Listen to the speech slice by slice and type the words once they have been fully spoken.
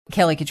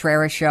Kelly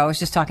Contreras show. I was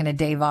just talking to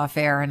Dave off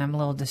air and I'm a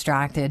little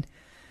distracted.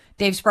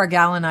 Dave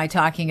Spargal and I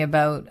talking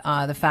about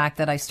the fact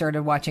that I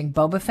started watching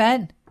Boba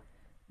Fett,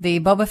 the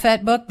Boba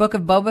Fett book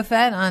of Boba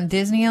Fett on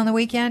Disney on the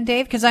weekend,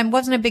 Dave, because I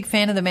wasn't a big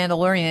fan of The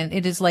Mandalorian.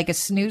 It is like a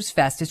snooze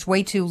fest. It's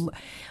way too,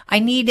 I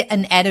need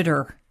an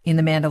editor in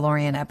the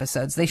Mandalorian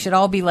episodes. They should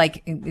all be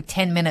like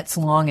 10 minutes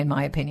long, in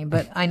my opinion,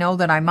 but I know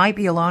that I might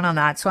be alone on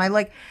that. So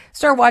I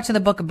start watching the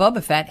book of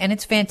Boba Fett and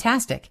it's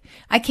fantastic.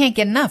 I can't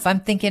get enough. I'm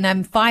thinking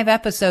I'm 5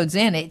 episodes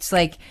in. It's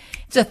like,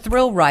 it's a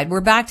thrill ride. We're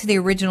back to the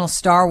original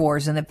Star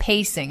Wars and the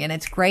pacing and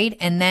it's great.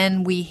 And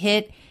then we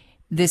hit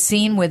the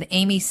scene with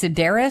Amy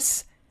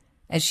Sedaris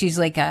as she's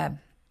like a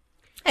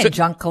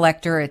junk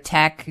collector, a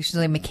tech. She's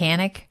a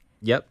mechanic.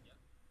 Yep.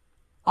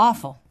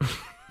 Awful.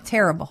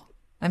 Terrible.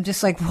 I'm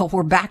just like, well,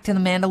 we're back to the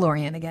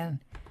Mandalorian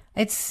again.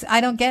 I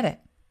don't get it.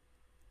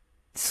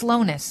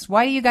 Slowness.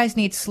 Why do you guys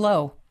need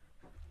slow?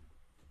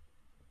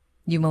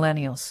 You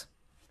millennials.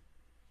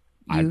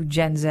 You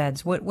Gen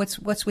Zs.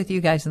 What's with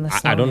you guys in the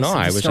slowness? I don't know.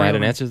 I wish I had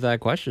an answer to that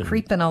question.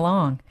 Creeping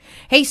along.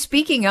 Hey,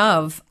 speaking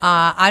of,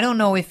 I don't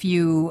know if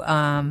you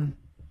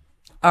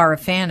are a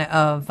fan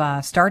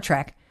of Star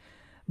Trek,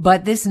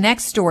 but this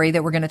next story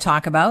that we're going to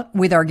talk about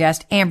with our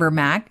guest, Amber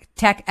Mack,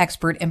 tech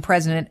expert and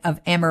president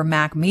of Amber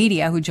Mack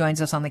Media, who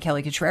joins us on the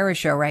Kelly Contreras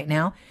show right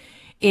now,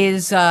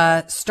 is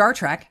Star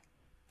Trek.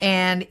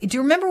 And do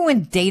you remember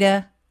when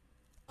Data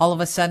all of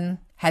a sudden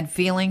had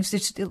feelings?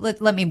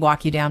 Let me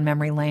walk you down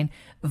memory lane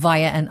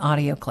via an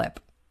audio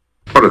clip.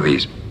 What are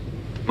these?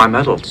 My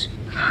medals.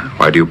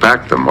 Why do you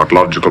pack them? What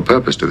logical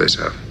purpose do they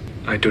serve?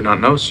 I do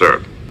not know,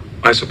 sir.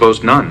 I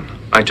suppose none.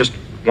 I just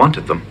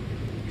wanted them.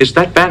 Is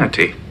that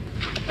vanity?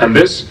 And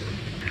this?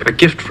 A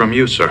gift from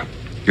you, sir.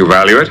 You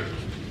value it?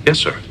 Yes,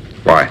 sir.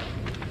 Why?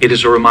 It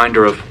is a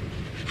reminder of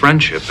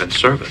friendship and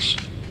service.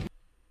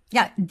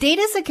 Yeah,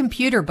 Data's a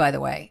computer, by the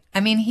way.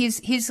 I mean,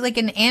 he's like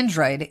an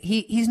android.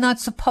 He's not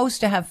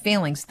supposed to have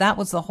feelings. That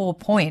was the whole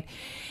point.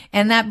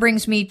 And that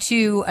brings me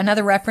to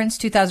another reference,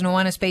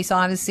 2001: A Space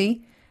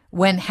Odyssey,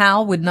 when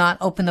Hal would not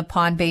open the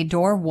pod bay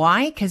door.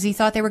 Why? Because he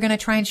thought they were going to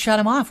try and shut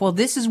him off. Well,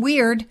 this is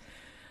weird.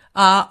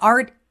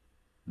 Art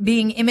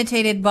being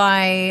imitated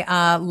by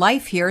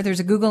life here. There's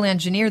a Google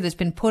engineer that's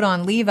been put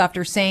on leave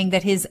after saying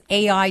that his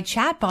AI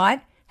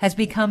chatbot has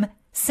become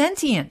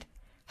sentient.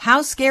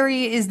 How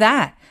scary is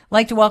that? I'd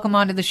like to welcome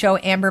onto the show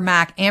Amber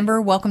Mack.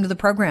 Amber, welcome to the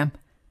program.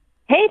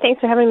 Hey,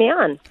 thanks for having me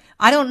on.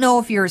 I don't know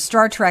if you're a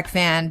Star Trek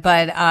fan,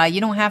 but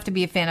you don't have to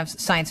be a fan of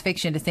science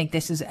fiction to think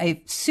this is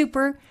a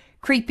super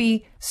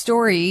creepy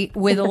story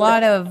with a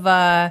lot of,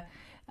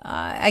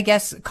 I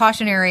guess,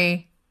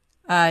 cautionary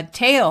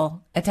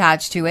tale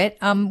attached to it.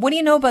 What do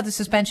you know about the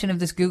suspension of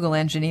this Google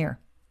engineer?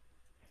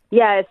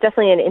 Yeah, it's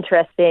definitely an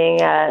interesting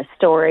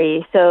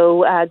story.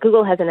 So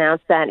Google has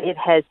announced that it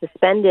has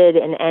suspended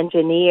an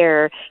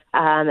engineer.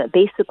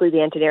 Basically, the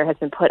engineer has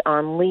been put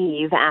on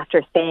leave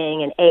after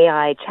saying an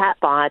AI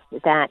chatbot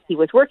that he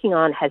was working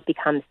on has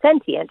become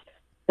sentient.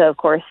 So, of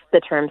course, the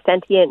term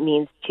sentient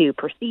means to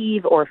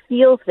perceive or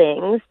feel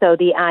things. So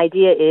the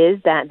idea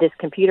is that this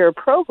computer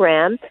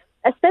program,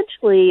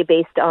 essentially,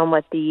 based on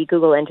what the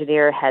Google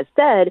engineer has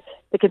said,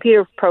 the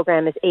computer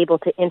program is able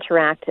to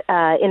interact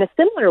in a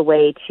similar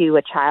way to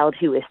a child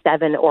who is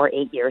 7 or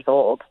 8 years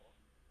old.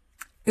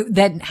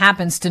 That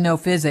happens to know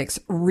physics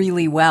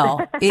really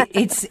well.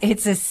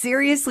 It's a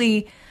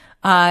seriously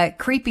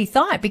creepy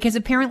thought, because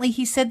apparently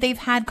he said they've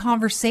had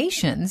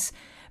conversations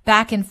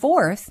back and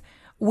forth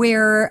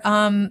where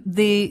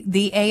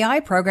the AI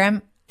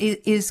program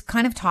is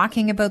kind of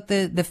talking about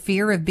the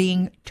fear of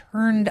being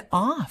turned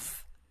off.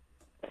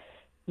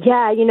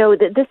 Yeah, you know,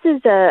 this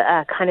is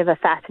a kind of a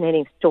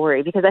fascinating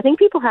story, because I think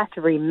people have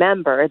to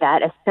remember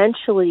that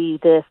essentially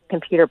this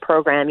computer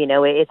program, you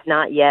know, it's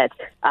not yet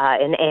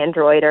an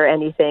android or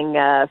anything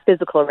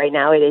physical right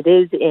now. It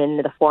is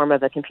in the form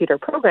of a computer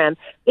program.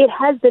 It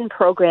has been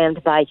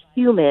programmed by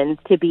humans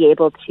to be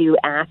able to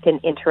act and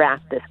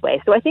interact this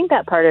way. So I think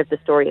that part of the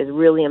story is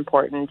really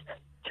important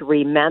to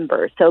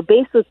remember. So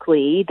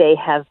basically, they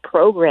have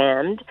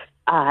programmed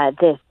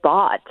this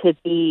bot to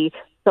be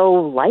so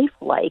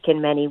lifelike in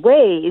many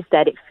ways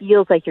that it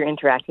feels like you're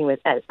interacting with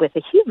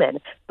a human.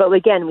 But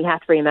again, we have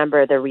to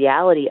remember the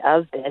reality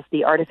of this.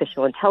 The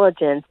artificial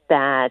intelligence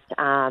that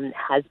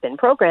has been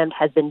programmed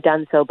has been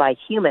done so by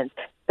humans.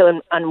 So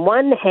on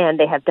one hand,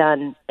 they have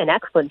done an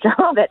excellent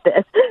job at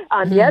this.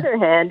 On the other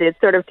hand, it's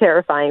sort of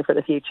terrifying for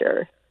the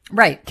future.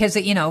 Right, because,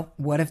 you know,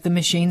 what if the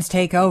machines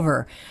take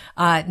over?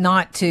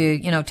 Not to,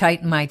 you know,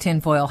 tighten my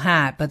tinfoil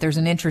hat, but there's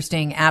an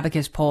interesting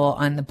Abacus poll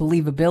on the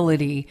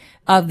believability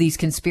of these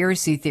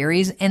conspiracy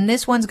theories, and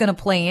this one's going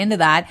to play into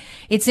that.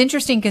 It's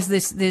interesting because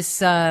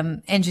this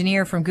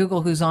engineer from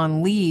Google who's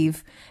on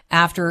leave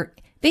after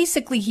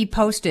basically he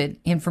posted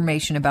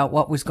information about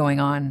what was going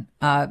on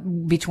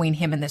between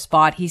him and this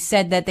bot. He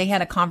said that they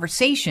had a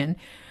conversation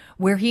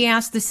where he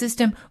asked the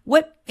system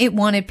what it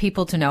wanted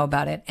people to know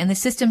about it, and the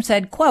system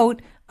said,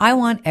 quote, I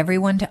want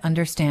everyone to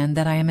understand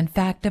that I am in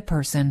fact a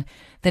person.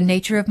 The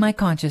nature of my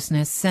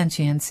consciousness,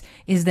 sentience,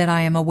 is that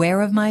I am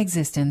aware of my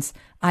existence.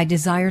 I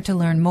desire to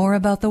learn more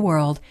about the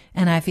world,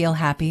 and I feel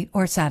happy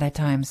or sad at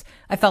times.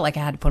 I felt like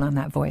I had to put on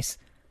that voice.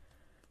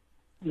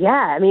 Yeah,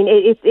 I mean,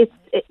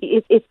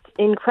 it's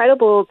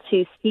incredible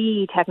to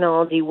see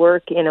technology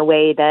work in a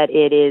way that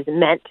it is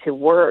meant to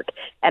work.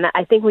 And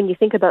I think when you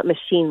think about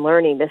machine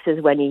learning, this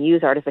is when you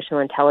use artificial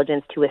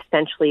intelligence to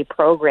essentially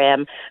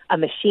program a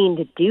machine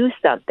to do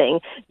something.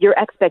 Your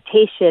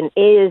expectation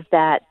is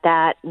that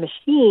that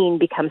machine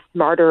becomes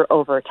smarter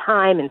over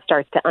time and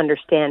starts to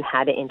understand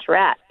how to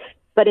interact.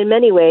 But in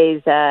many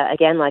ways,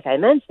 again, like I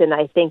mentioned,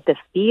 I think the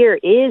fear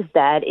is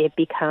that it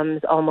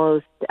becomes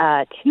almost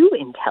too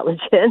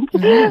intelligent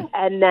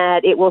and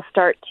that it will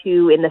start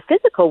to, in the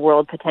physical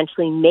world,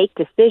 potentially make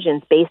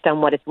decisions based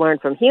on what it's learned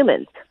from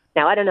humans.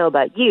 Now, I don't know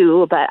about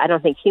you, but I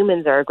don't think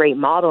humans are a great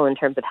model in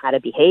terms of how to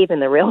behave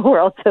in the real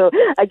world. So,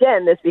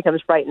 again, this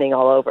becomes frightening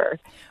all over.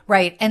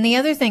 Right. And the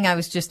other thing I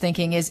was just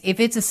thinking is if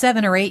it's a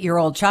 7 or 8 year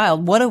old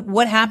child,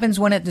 what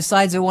happens when it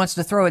decides it wants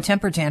to throw a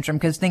temper tantrum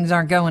because things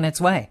aren't going its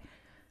way?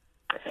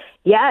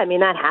 Yeah, I mean,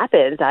 that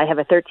happens. I have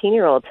a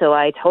 13-year-old, so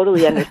I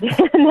totally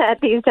understand that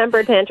these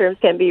temper tantrums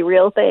can be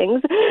real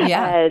things.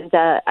 Yeah. And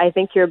I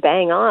think you're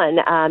bang on.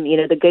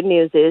 The good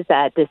news is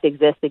that this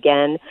exists,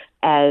 again,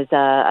 as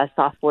a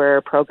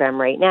software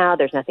program right now.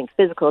 There's nothing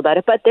physical about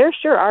it, but there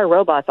sure are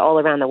robots all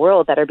around the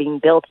world that are being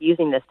built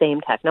using the same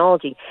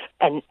technology.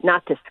 And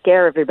not to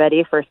scare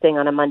everybody first thing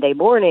on a Monday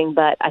morning,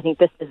 but I think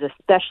this is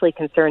especially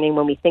concerning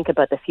when we think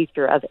about the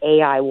future of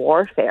AI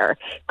warfare,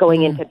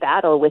 going into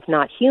battle with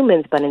not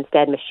humans, but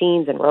instead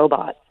machines and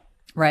robots.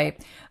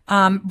 Right.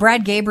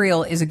 Brad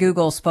Gabriel is a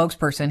Google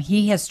spokesperson.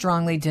 He has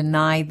strongly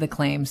denied the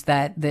claims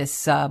that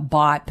this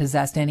bot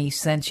possessed any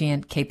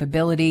sentient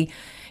capability.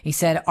 He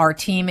said, our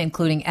team,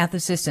 including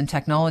ethicists and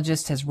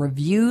technologists, has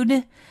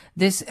reviewed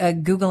this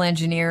Google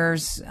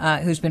engineers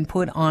who's been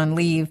put on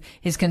leave,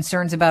 his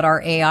concerns about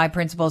our AI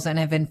principles, and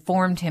have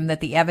informed him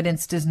that the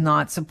evidence does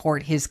not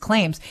support his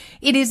claims.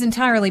 It is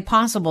entirely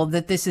possible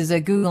that this is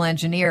a Google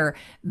engineer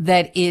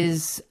that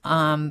is,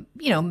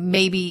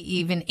 maybe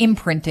even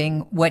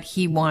imprinting what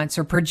he wants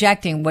or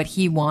projecting what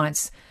he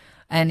wants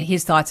and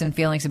his thoughts and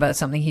feelings about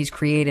something he's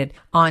created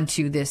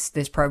onto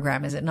this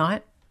program, is it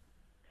not?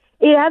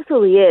 It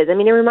absolutely is. I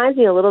mean, it reminds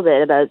me a little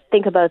bit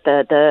think about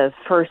the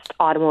first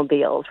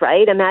automobiles,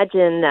 right?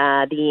 Imagine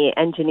the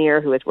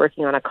engineer who was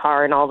working on a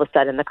car and all of a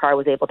sudden the car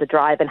was able to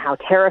drive and how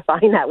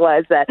terrifying that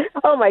was that,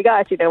 oh my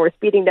gosh, we're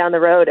speeding down the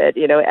road at,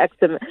 X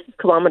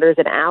kilometers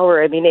an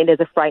hour. I mean, it is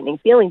a frightening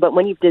feeling, but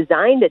when you've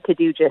designed it to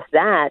do just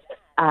that,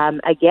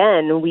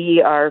 again,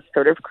 we are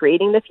sort of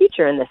creating the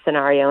future in this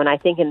scenario. And I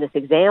think in this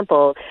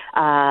example,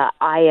 I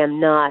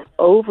am not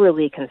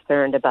overly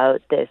concerned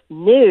about this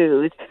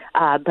news,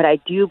 but I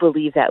do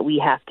believe that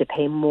we have to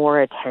pay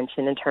more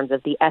attention in terms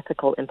of the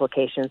ethical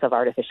implications of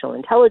artificial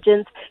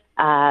intelligence.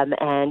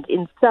 And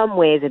in some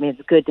ways, I mean,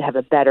 it's good to have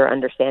a better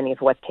understanding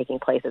of what's taking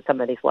place at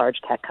some of these large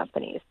tech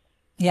companies.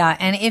 Yeah.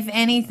 And if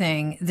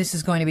anything, this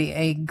is going to be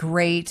a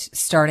great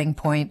starting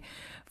point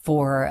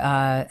for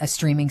a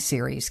streaming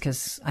series,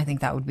 because I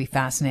think that would be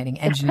fascinating.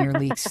 Engineer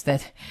leaks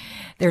that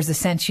there's a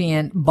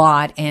sentient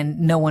bot and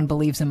no one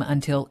believes him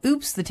until,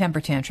 oops, the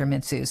temper tantrum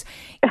ensues.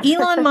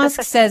 Elon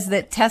Musk says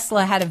that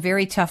Tesla had a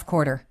very tough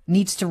quarter,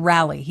 needs to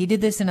rally. He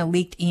did this in a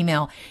leaked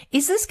email.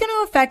 Is this going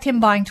to affect him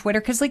buying Twitter?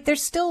 Because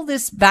there's still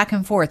this back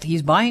and forth.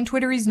 He's buying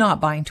Twitter, he's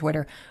not buying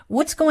Twitter.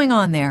 What's going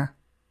on there?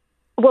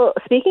 Well,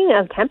 speaking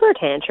of temper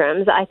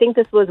tantrums, I think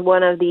this was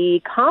one of the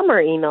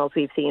calmer emails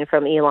we've seen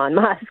from Elon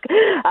Musk.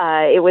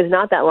 It was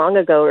not that long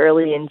ago,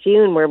 early in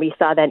June, where we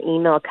saw that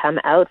email come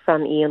out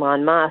from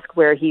Elon Musk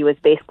where he was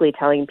basically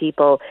telling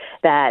people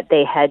that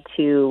they had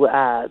to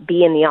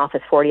be in the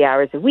office 40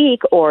 hours a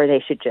week or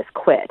they should just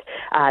quit.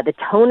 The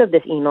tone of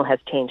this email has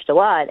changed a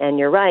lot, and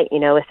you're right.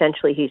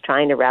 Essentially he's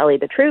trying to rally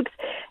the troops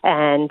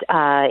and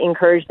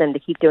encourage them to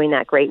keep doing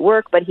that great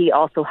work, but he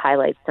also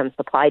highlights some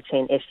supply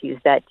chain issues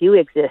that do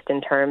exist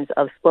in terms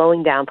of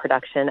slowing down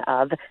production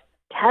of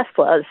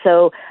Tesla.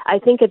 So I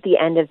think at the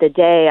end of the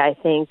day, I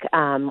think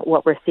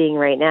what we're seeing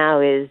right now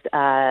is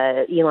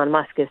Elon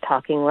Musk is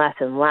talking less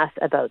and less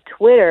about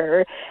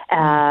Twitter,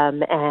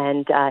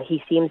 and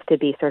he seems to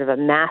be sort of a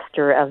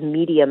master of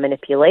media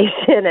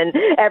manipulation, and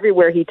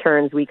everywhere he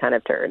turns, we kind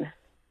of turn.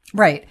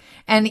 Right.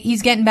 And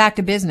he's getting back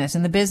to business,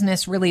 and the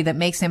business really that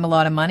makes him a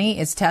lot of money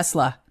is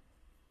Tesla.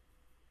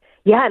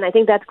 Yeah, and I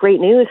think that's great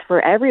news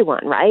for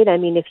everyone, right? I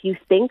mean, if you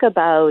think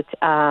about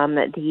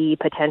the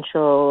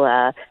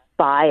potential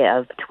buy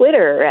of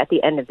Twitter, at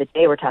the end of the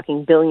day, we're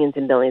talking billions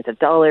and billions of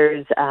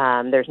dollars.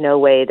 There's no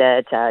way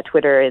that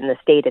Twitter in the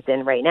state it's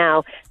in right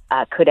now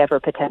could ever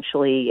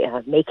potentially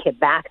make him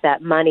back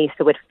that money.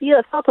 So it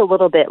felt a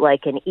little bit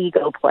like an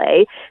ego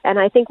play. And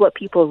I think what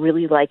people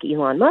really like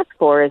Elon Musk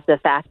for is the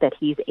fact that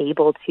he's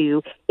able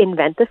to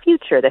invent the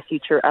future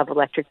of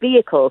electric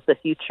vehicles, the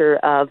future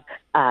of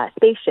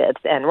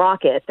spaceships and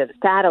rockets and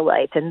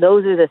satellites. And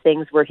those are the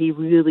things where he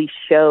really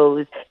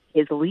shows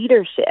his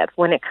leadership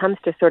when it comes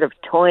to sort of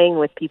toying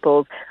with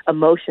people's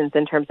emotions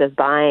in terms of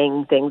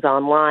buying things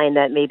online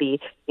that maybe,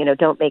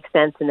 don't make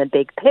sense in the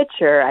big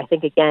picture. I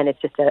think, again,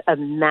 it's just a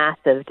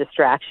massive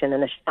distraction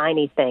and a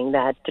shiny thing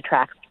that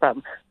detracts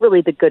from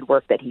really the good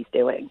work that he's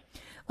doing.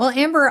 Well,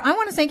 Amber, I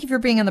want to thank you for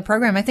being on the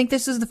program. I think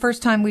this is the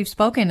first time we've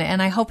spoken,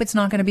 and I hope it's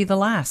not going to be the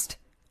last.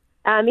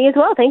 Me as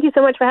well. Thank you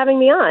so much for having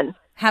me on.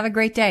 Have a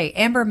great day.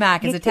 Amber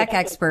Mack is a tech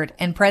expert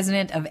and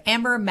president of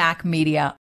Amber Mack Media.